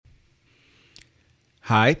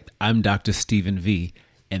Hi, I'm Dr. Stephen V,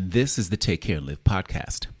 and this is the Take Care and Live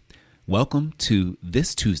podcast. Welcome to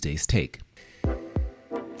this Tuesday's Take.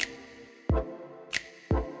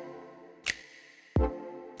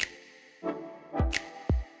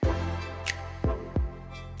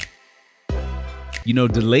 You know,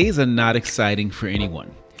 delays are not exciting for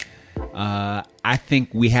anyone. I think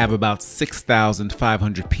we have about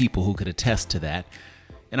 6,500 people who could attest to that.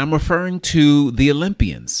 And I'm referring to the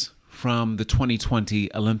Olympians from the 2020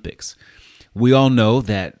 Olympics. We all know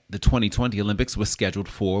that the 2020 Olympics was scheduled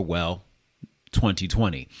for,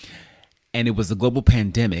 2020. And it was the global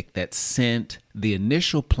pandemic that sent the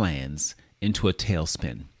initial plans into a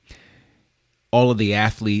tailspin. All of the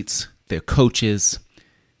athletes, their coaches,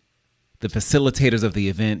 the facilitators of the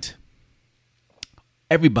event,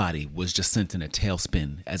 everybody was just sent in a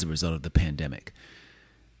tailspin as a result of the pandemic.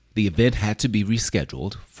 The event had to be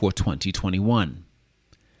rescheduled for 2021.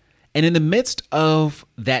 And in the midst of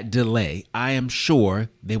that delay, I am sure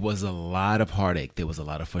there was a lot of heartache. There was a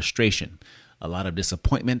lot of frustration, a lot of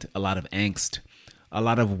disappointment, a lot of angst, a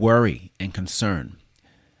lot of worry and concern.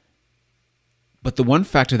 But the one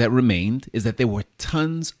factor that remained is that there were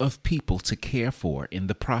tons of people to care for in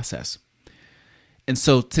the process. And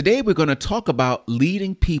so today we're going to talk about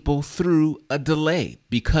leading people through a delay,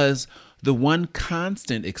 because the one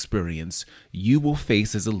constant experience you will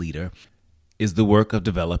face as a leader is the work of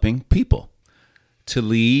developing people. To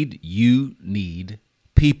lead, you need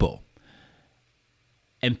people.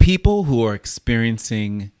 And people who are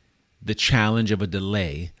experiencing the challenge of a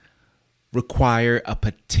delay require a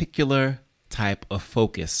particular type of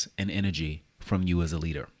focus and energy from you as a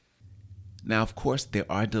leader. Now, of course, there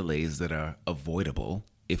are delays that are avoidable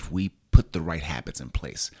if we put the right habits in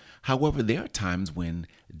place. However, there are times when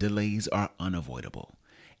delays are unavoidable,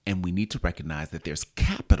 and we need to recognize that there's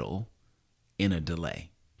capital in a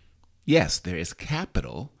delay. Yes, there is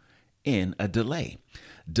capital in a delay.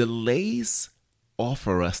 Delays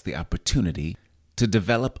offer us the opportunity to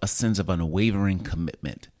develop a sense of unwavering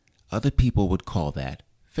commitment. Other people would call that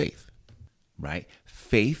faith, right?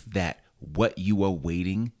 Faith that what you are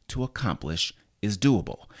waiting to accomplish is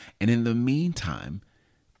doable. And in the meantime,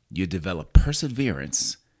 you develop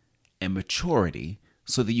perseverance and maturity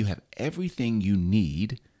so that you have everything you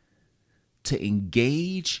need to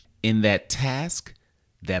engage in that task,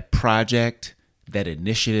 that project, that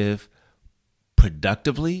initiative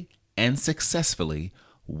productively and successfully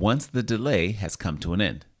once the delay has come to an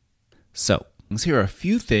end. So, here are a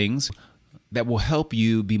few things that will help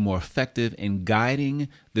you be more effective in guiding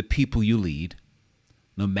the people you lead,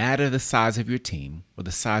 no matter the size of your team or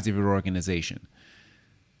the size of your organization,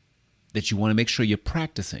 that you want to make sure you're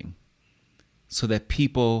practicing so that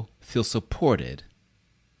people feel supported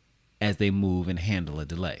as they move and handle a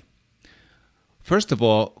delay. First of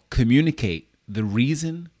all, communicate the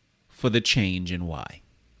reason for the change and why.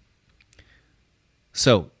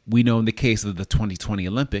 So, we know in the case of the 2020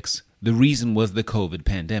 Olympics, the reason was the COVID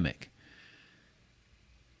pandemic.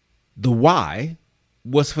 The why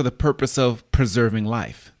was for the purpose of preserving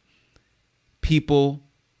life. People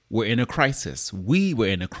were in a crisis. We were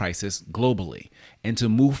in a crisis globally. And to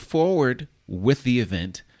move forward with the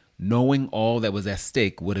event, knowing all that was at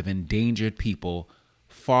stake would have endangered people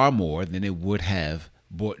far more than it would have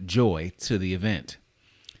brought joy to the event.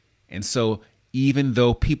 And so even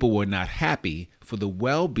though people were not happy for the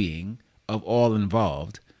well-being of all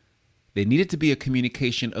involved, there needed to be a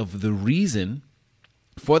communication of the reason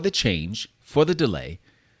for the change, for the delay,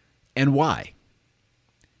 and why.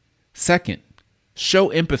 Second, show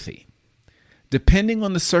empathy. Depending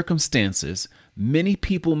on the circumstances, many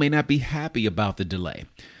people may not be happy about the delay.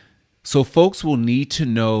 So folks will need to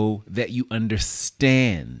know that you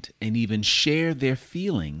understand and even share their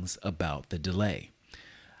feelings about the delay.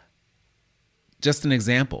 Just an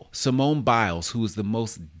example, Simone Biles, who is the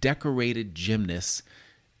most decorated gymnast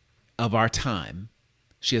of our time,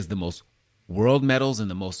 she has the most world medals and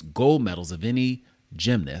the most gold medals of any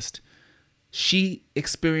gymnast. She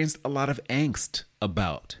experienced a lot of angst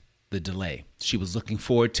about the delay. She was looking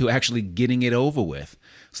forward to actually getting it over with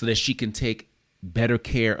so that she can take better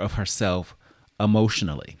care of herself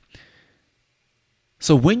emotionally.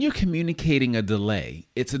 So when you're communicating a delay,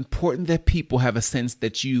 it's important that people have a sense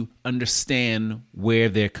that you understand where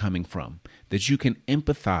they're coming from, that you can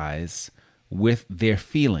empathize with their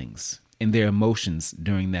feelings and their emotions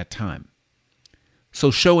during that time. So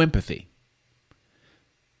show empathy.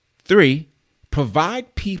 3,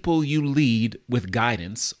 provide people you lead with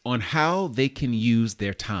guidance on how they can use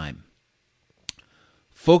their time.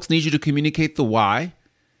 Folks need you to communicate the why.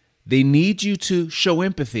 They need you to show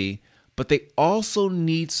empathy, but they also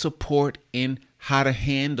need support in how to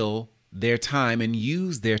handle their time and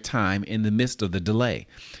use their time in the midst of the delay.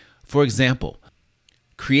 For example,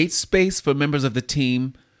 create space for members of the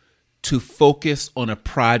team to focus on a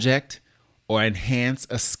project or enhance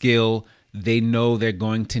a skill they know they're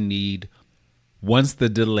going to need once the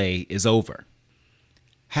delay is over.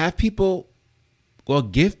 Give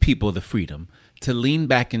people the freedom to lean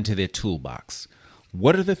back into their toolbox.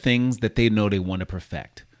 What are the things that they know they want to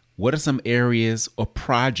perfect? What are some areas or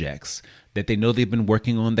projects that they know they've been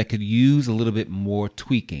working on that could use a little bit more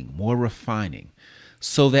tweaking, more refining,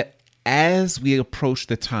 so that as we approach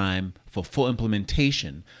the time for full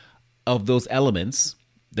implementation of those elements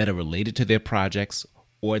that are related to their projects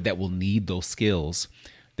or that will need those skills,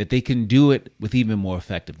 that they can do it with even more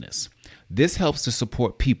effectiveness. This helps to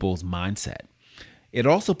support people's mindset. It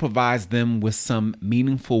also provides them with some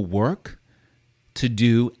meaningful work to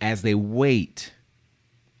do as they wait,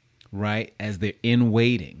 right? As they're in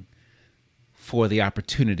waiting for the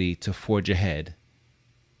opportunity to forge ahead.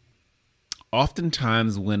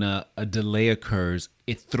 Oftentimes when a delay occurs,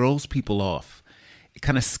 it throws people off. It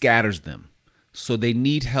kind of scatters them. So they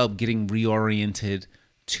need help getting reoriented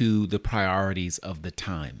to the priorities of the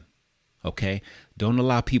time. Okay? Don't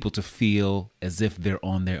allow people to feel as if they're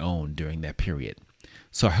on their own during that period.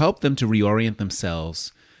 So help them to reorient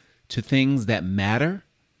themselves to things that matter,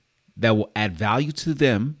 that will add value to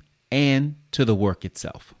them and to the work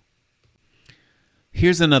itself.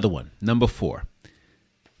 Here's another one, number 4.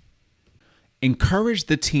 Encourage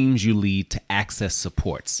the teams you lead to access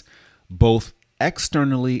supports, both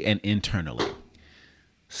externally and internally.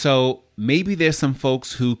 So maybe there's some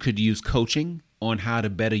folks who could use coaching on how to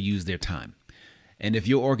better use their time. And if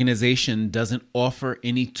your organization doesn't offer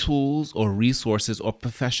any tools or resources or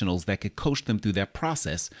professionals that could coach them through that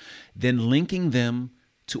process, then linking them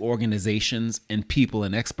to organizations and people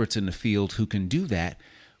and experts in the field who can do that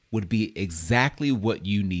would be exactly what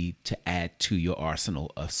you need to add to your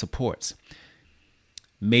arsenal of supports.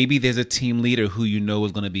 Maybe there's a team leader who you know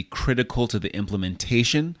is going to be critical to the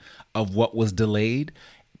implementation of what was delayed,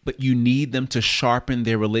 but you need them to sharpen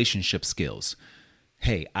their relationship skills.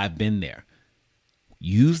 Hey, I've been there.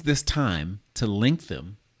 Use this time to link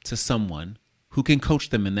them to someone who can coach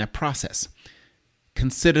them in that process.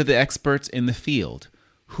 Consider the experts in the field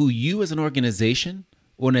who you as an organization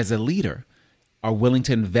or as a leader are willing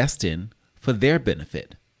to invest in for their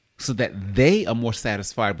benefit so that they are more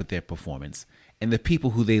satisfied with their performance and the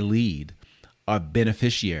people who they lead are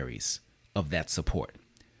beneficiaries of that support.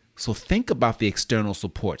 So think about the external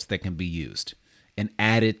supports that can be used and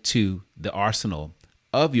add it to the arsenal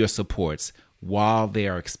of your supports while they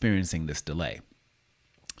are experiencing this delay.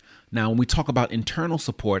 Now, when we talk about internal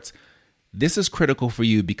supports, this is critical for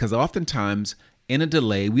you because oftentimes in a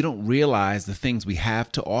delay, we don't realize the things we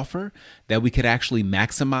have to offer that we could actually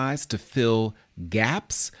maximize to fill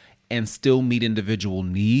gaps and still meet individual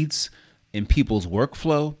needs in people's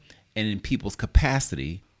workflow and in people's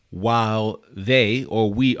capacity while they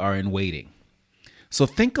or we are in waiting. So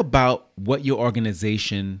think about what your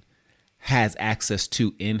organization has access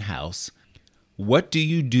to in-house. What do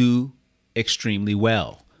you do extremely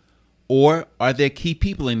well? Or are there key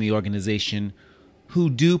people in the organization who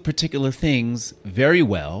do particular things very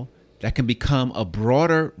well that can become a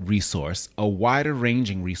broader resource, a wider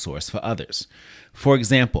ranging resource for others? For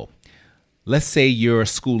example, let's say you're a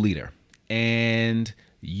school leader and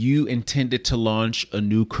you intended to launch a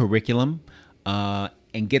new curriculum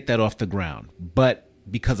and get that off the ground. But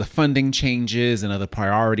because of funding changes and other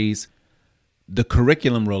priorities, the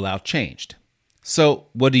curriculum rollout changed. So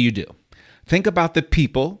what do? Think about the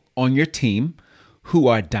people on your team who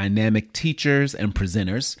are dynamic teachers and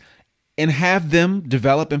presenters and have them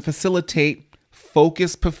develop and facilitate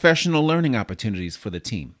focused professional learning opportunities for the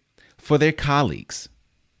team, for their colleagues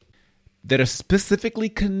that are specifically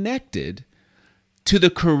connected to the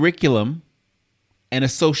curriculum and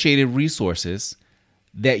associated resources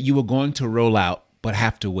that you are going to roll out but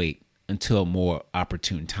have to wait until a more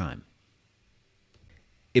opportune time.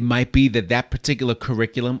 It might be that that particular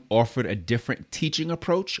curriculum offered a different teaching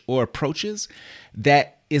approach or approaches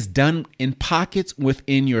that is done in pockets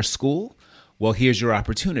within your school. Well, here's your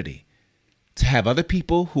opportunity to have other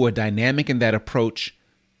people who are dynamic in that approach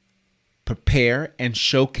prepare and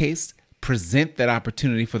showcase, present that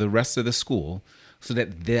opportunity for the rest of the school so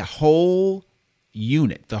that the whole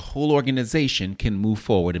unit, the whole organization can move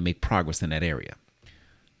forward and make progress in that area.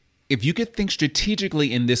 If you could think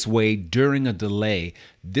strategically in this way during a delay,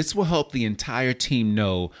 this will help the entire team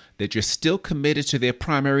know that you're still committed to their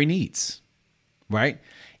primary needs, right?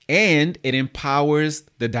 And it empowers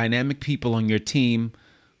the dynamic people on your team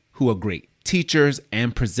who are great teachers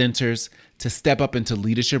and presenters to step up into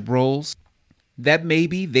leadership roles that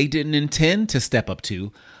maybe they didn't intend to step up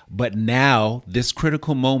to, but now this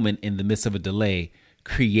critical moment in the midst of a delay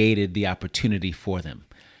created the opportunity for them.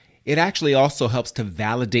 It actually also helps to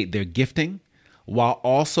validate their gifting while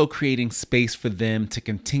also creating space for them to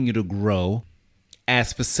continue to grow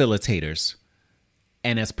as facilitators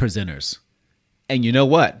and as presenters. And you know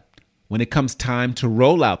what? When it comes time to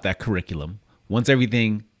roll out that curriculum, once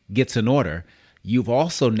everything gets in order, you've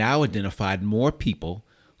also now identified more people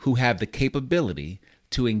who have the capability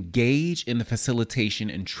to engage in the facilitation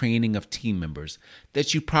and training of team members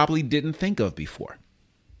that you probably didn't think of before.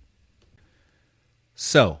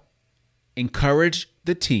 So, encourage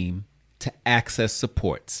the team to access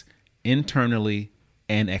supports internally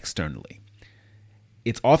and externally.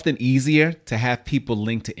 It's often easier to have people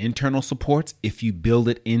linked to internal supports if you build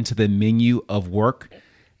it into the menu of work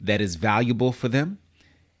that is valuable for them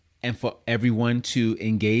and for everyone to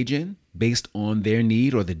engage in based on their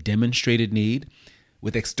need or the demonstrated need.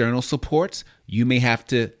 With external supports, you may have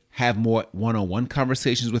to have more one-on-one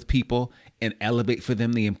conversations with people and elevate for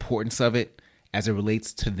them the importance of it as it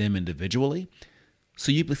relates to them individually.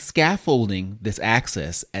 So you'll be scaffolding this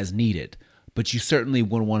access as needed, but you certainly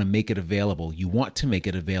wouldn't want to make it available. You want to make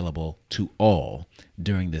it available to all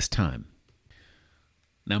during this time.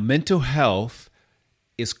 Now, mental health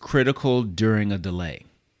is critical during a delay.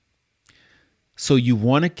 So you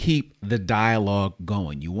want to keep the dialogue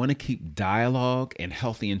going. You want to keep dialogue and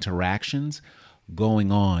healthy interactions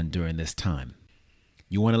going on during this time.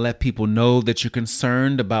 You want to let people know that you're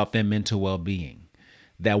concerned about their mental well-being,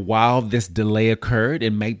 that while this delay occurred,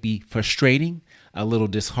 it might be frustrating, a little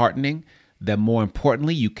disheartening, that more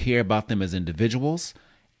importantly, you care about them as individuals,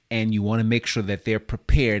 and you want to make sure that they're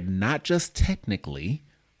prepared, not just technically,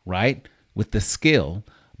 right, with the skill,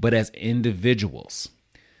 but as individuals.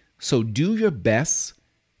 So do your best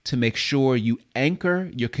to make sure you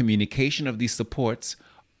anchor your communication of these supports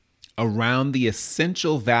around the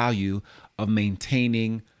essential value of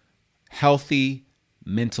maintaining healthy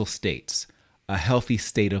mental states, a healthy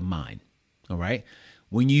state of mind. All right.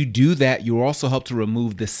 When you do that, you also help to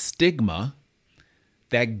remove the stigma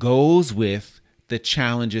that goes with the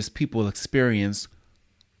challenges people experience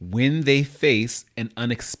when they face an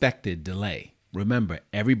unexpected delay. Remember,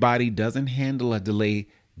 everybody doesn't handle a delay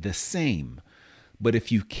the same. But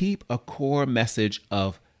if you keep a core message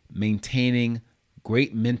of maintaining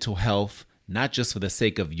great mental health, not just for the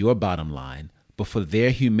sake of your bottom line, but for their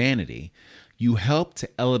humanity, you help to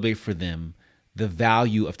elevate for them the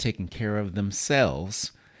value of taking care of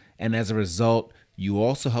themselves. And as a result, you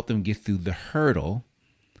also help them get through the hurdle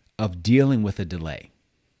of dealing with a delay.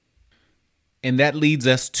 And that leads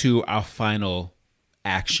us to our final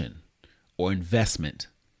action or investment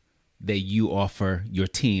that you offer your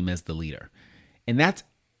team as the leader. And that's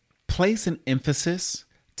place an emphasis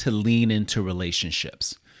to lean into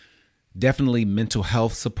relationships. Definitely mental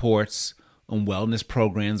health supports and wellness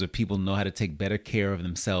programs where people know how to take better care of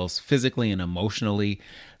themselves physically and emotionally.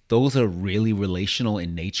 Those are really relational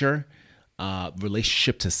in nature,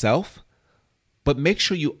 relationship to self. But make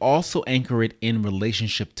sure you also anchor it in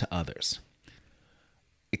relationship to others.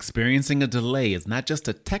 Experiencing a delay is not just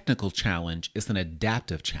a technical challenge, it's an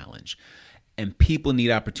adaptive challenge. And people need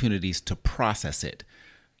opportunities to process it,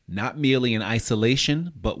 not merely in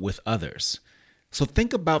isolation, but with others. So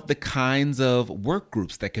think about the kinds of work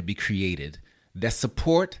groups that could be created that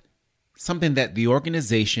support something that the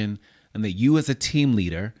organization and that you as a team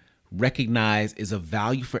leader recognize is of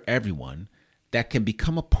value for everyone, that can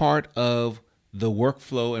become a part of the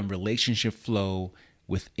workflow and relationship flow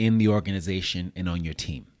within the organization and on your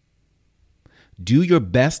team. Do your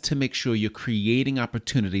best to make sure you're creating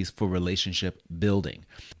opportunities for relationship building.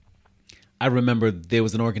 I remember there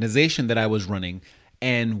was an organization that I was running,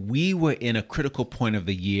 and we were in a critical point of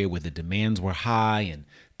the year where the demands were high and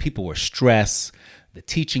people were stressed. The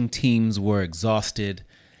teaching teams were exhausted,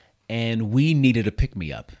 and we needed a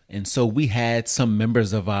pick-me-up. And so we had some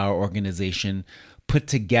members of our organization put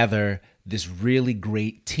together this really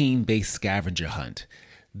great team-based scavenger hunt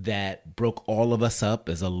that broke all of us up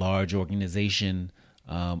as a large organization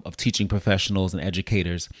of teaching professionals and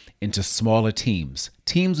educators into smaller teams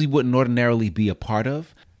we wouldn't ordinarily be a part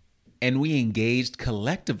of. And we engaged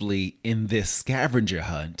collectively in this scavenger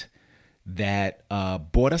hunt that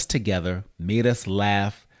brought us together, made us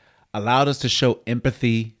laugh, allowed us to show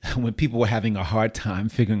empathy when people were having a hard time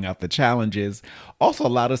figuring out the challenges, also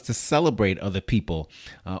allowed us to celebrate other people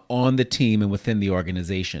on the team and within the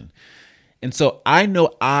organization. And so I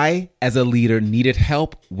know I, as a leader, needed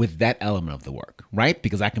help with that element of the work, right?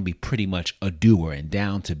 Because I can be pretty much a doer and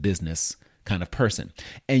down to business kind of person.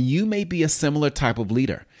 And you may be a similar type of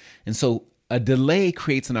leader. And so A delay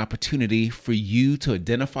creates an opportunity for you to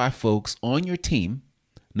identify folks on your team,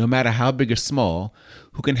 no matter how big or small,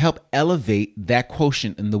 who can help elevate that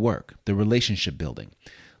quotient in the work, the relationship building,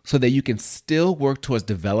 so that you can still work towards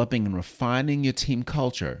developing and refining your team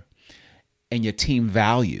culture and your team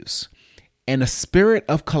values and a spirit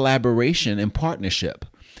of collaboration and partnership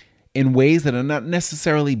in ways that are not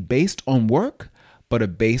necessarily based on work, but are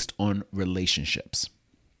based on relationships.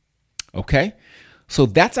 Okay? So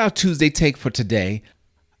that's our Tuesday take for today.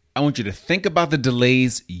 I want you to think about the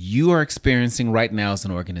delays you are experiencing right now as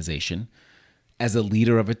an organization, as a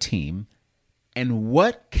leader of a team, and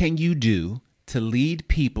what can you do to lead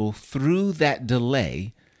people through that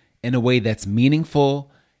delay in a way that's meaningful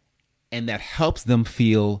and that helps them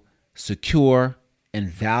feel secure and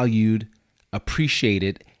valued,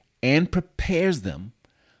 appreciated, and prepares them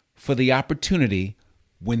for the opportunity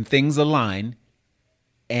when things align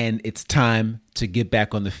and it's time to get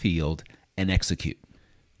back on the field and execute.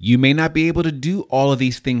 You may not be able to do all of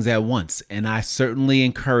these things at once, and I certainly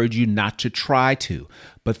encourage you not to try to,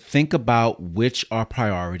 but think about which are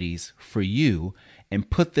priorities for you and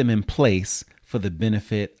put them in place for the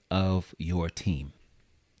benefit of your team.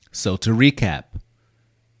 So to recap,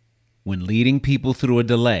 when leading people through a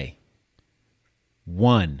delay,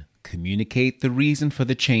 1, communicate the reason for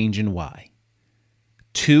the change and why.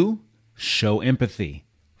 2, show empathy.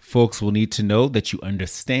 Folks will need to know that you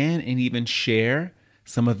understand and even share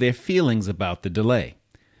some of their feelings about the delay.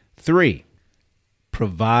 3,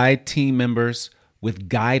 provide team members with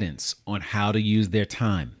guidance on how to use their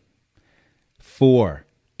time. 4,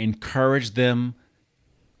 encourage them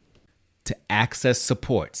to access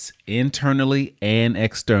supports internally and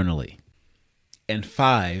externally. And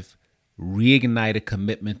 5, reignite a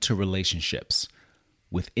commitment to relationships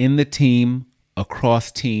within the team,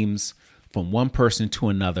 across teams, from one person to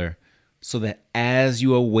another, so that as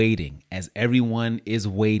you are waiting, as everyone is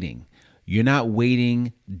waiting, you're not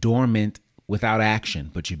waiting dormant without action,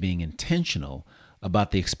 but you're being intentional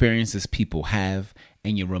about the experiences people have,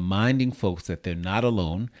 and you're reminding folks that they're not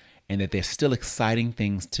alone and that there's still exciting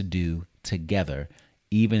things to do together,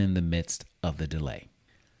 even in the midst of the delay.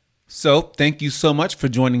 So thank you so much for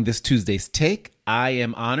joining this Tuesday's Take. I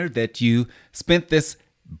am honored that you spent this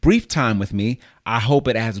brief time with me. I hope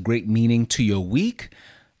it adds great meaning to your week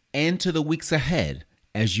and to the weeks ahead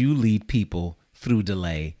as you lead people through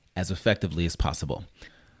delay as effectively as possible.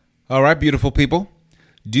 All right, beautiful people,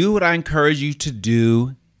 do what I encourage you to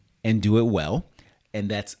do and do it well, and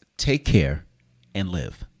that's take care and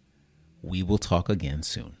live. We will talk again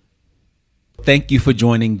soon. Thank you for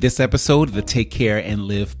joining this episode of the Take Care and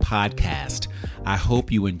Live podcast. I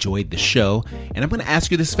hope you enjoyed the show, and I'm going to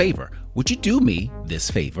ask you this favor. Would you do me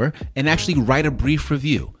this favor and actually write a brief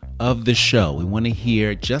review of the show? We want to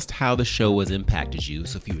hear just how the show has impacted you.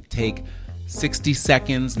 So if you would take 60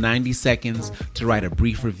 seconds, 90 seconds to write a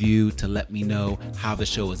brief review to let me know how the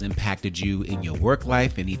show has impacted you in your work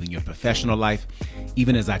life and even your professional life,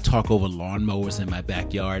 even as I talk over lawnmowers in my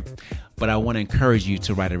backyard. But I want to encourage you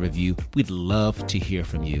to write a review. We'd love to hear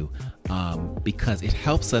from you because it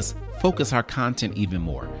helps us focus our content even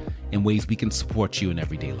more in ways we can support you in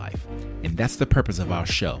everyday life. And that's the purpose of our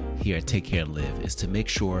show here at Take Care and Live, is to make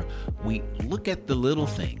sure we look at the little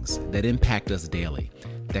things that impact us daily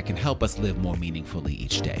that can help us live more meaningfully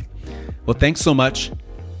each day. Well, thanks so much,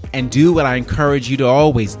 and do what I encourage you to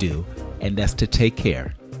always do, and that's to take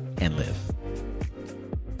care and live.